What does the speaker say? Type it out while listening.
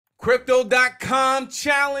Crypto.com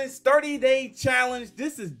challenge, 30-day challenge.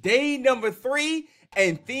 This is day number 3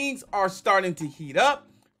 and things are starting to heat up.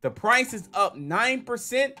 The price is up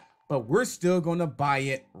 9%, but we're still going to buy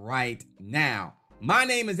it right now. My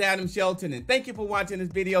name is Adam Shelton and thank you for watching this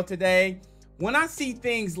video today. When I see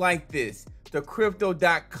things like this, the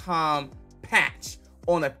Crypto.com patch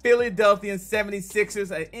on a Philadelphia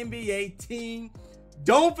 76ers, an NBA team,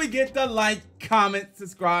 don't forget to like, comment,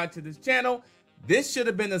 subscribe to this channel. This should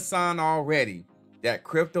have been a sign already that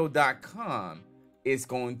Crypto.com is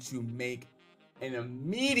going to make an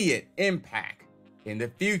immediate impact in the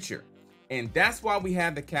future. And that's why we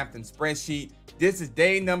have the Captain spreadsheet. This is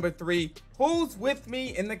day number 3. Who's with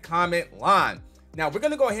me in the comment line? Now, we're going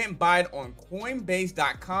to go ahead and buy it on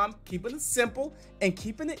Coinbase.com, keeping it simple and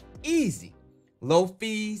keeping it easy. Low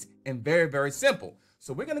fees and very, very simple.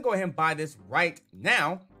 So we're going to go ahead and buy this right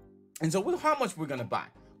now. And so how much we're going to buy?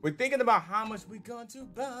 We're thinking about how much we're going to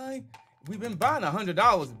buy. We've been buying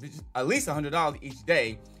 $100, at least $100 each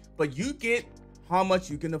day, but you get how much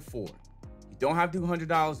you can afford. You don't have to do $100,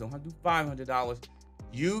 don't have to do $500.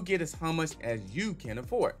 You get as how much as you can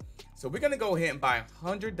afford. So we're going to go ahead and buy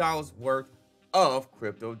 $100 worth of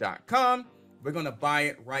Crypto.com. We're going to buy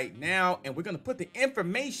it right now, and we're going to put the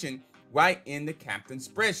information right in the Captain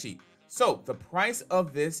spreadsheet. So the price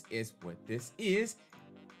of this is what this is,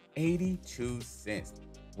 82 cents.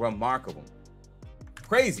 Remarkable.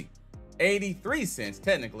 Crazy. 83 cents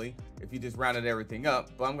technically if you just rounded everything up,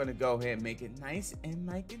 but I'm going to go ahead and make it nice and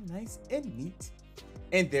neat.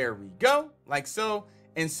 And there we go, like so.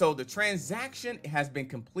 And so the transaction has been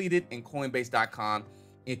completed in Coinbase.com.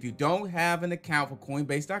 If you don't have an account for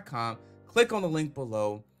Coinbase.com, click on the link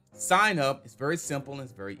below, sign up. It's very simple and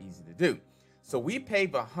it's very easy to do. So we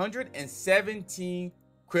paid 117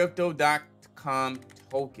 Crypto.com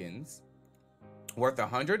tokens worth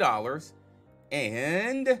 $100,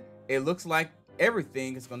 and it looks like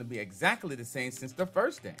everything is going to be exactly the same since the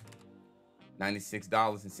first day.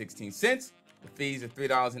 $96.16. The fees are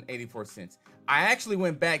 $3.84. I actually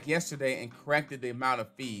went back yesterday and corrected the amount of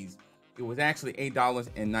fees. It was actually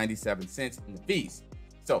 $8.97 in the fees.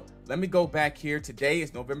 So let me go back here. Today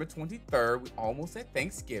is November 23rd. We're almost at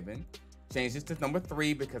Thanksgiving. Change this to number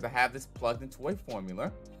 3 because I have this plugged into a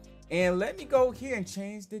formula. And let me go here and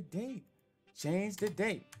change the date. Change the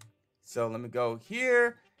date. So let me go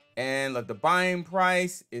here and let the buying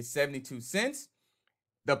price is 72 cents.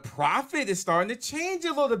 The profit is starting to change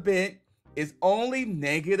a little bit. It's only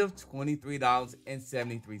negative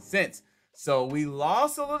 $23.73. So we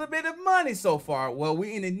lost a little bit of money so far. Well,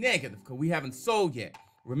 we're in the negative because we haven't sold yet.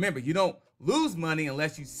 Remember, you don't lose money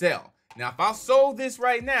unless you sell. Now, if I sold this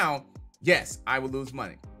right now, yes, I would lose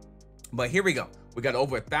money. But here we go. We got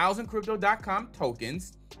over 1,000 Crypto.com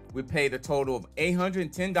tokens. We paid a total of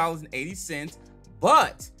 $810.80,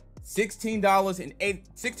 but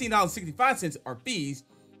 $16.65 are fees,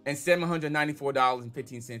 and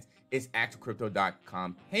 $794.15 is actual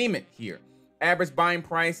Crypto.com payment here. Average buying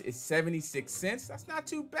price is 76 cents. That's not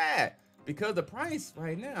too bad because the price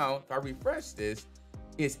right now, if I refresh this,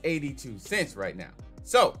 is 82 cents right now.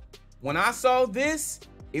 So when I saw this,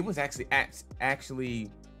 it was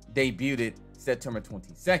actually debuted September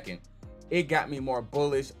 22nd. It got me more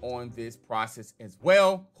bullish on this process as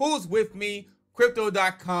well. Who's with me?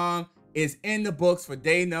 Crypto.com is in the books for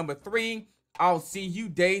day number 3. I'll see you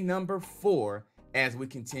day number 4 as we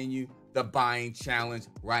continue the buying challenge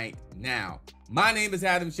right now. My name is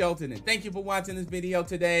Adam Shelton and thank you for watching this video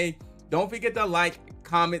today. Don't forget to like,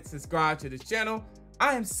 comment, subscribe to this channel.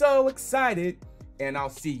 I am so excited and I'll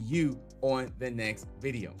see you on the next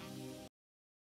video.